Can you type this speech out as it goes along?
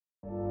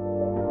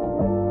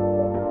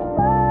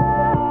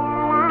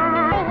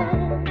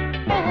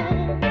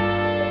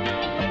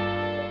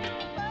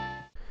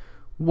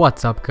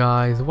What's up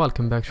guys,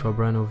 welcome back to a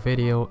brand new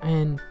video,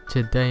 and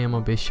today I'm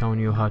gonna be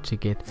showing you how to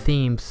get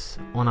themes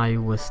on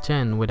iOS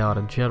 10 without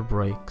a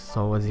jailbreak.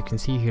 So as you can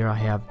see here, I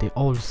have the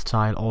old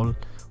style,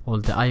 all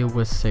the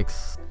iOS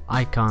 6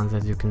 icons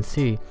as you can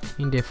see.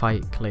 And if I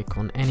click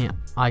on any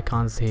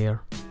icons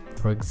here,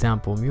 for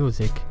example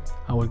music,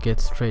 I will get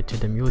straight to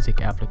the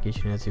music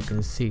application as you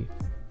can see.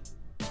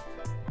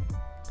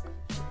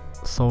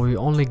 So we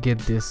only get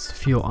these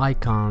few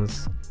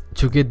icons.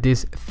 To get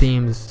these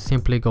themes,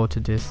 simply go to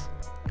this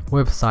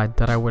website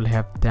that I will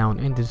have down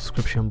in the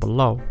description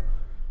below,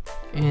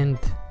 and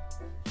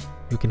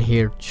you can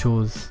here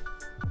choose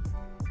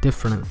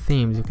different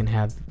themes. You can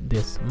have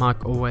this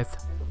Mac OS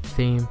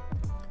theme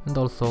and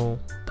also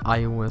the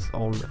iOS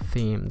old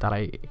theme that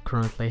I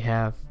currently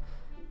have,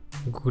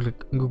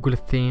 Google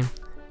theme,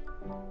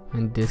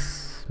 and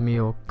this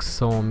Mio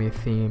Xiaomi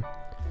theme,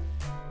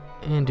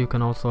 and you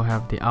can also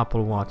have the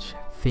Apple Watch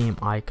theme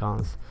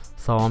icons.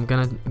 So I'm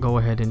gonna go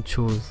ahead and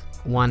choose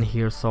one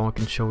here so I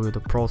can show you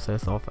the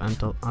process of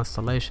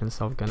installation.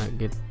 So I'm gonna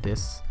get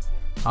this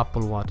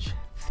Apple Watch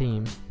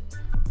theme,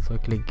 so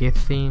click get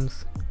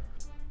themes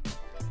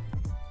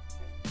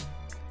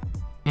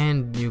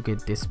and you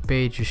get this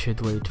page. You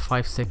should wait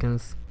 5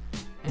 seconds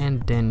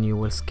and then you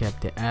will skip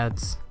the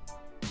ads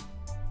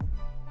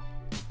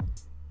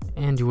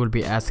and you will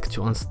be asked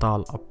to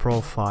install a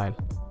profile.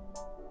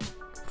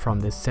 From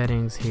the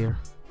settings here,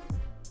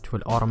 it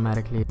will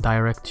automatically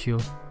direct you.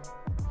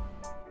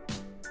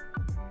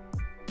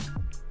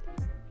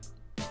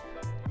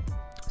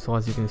 So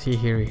as you can see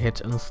here, you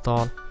hit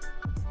install,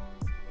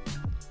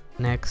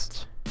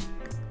 next,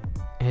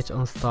 hit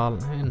install,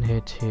 and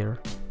hit here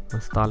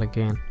install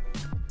again,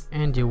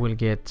 and you will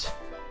get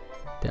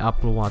the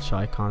Apple Watch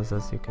icons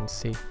as you can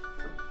see.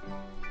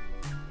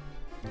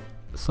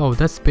 So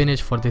that's been it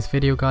for this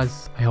video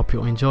guys. I hope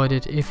you enjoyed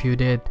it. If you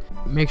did,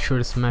 make sure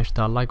to smash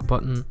that like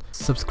button,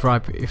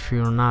 subscribe if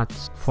you're not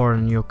for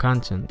new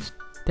content.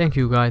 Thank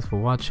you guys for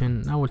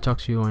watching. I will talk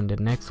to you in the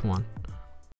next one.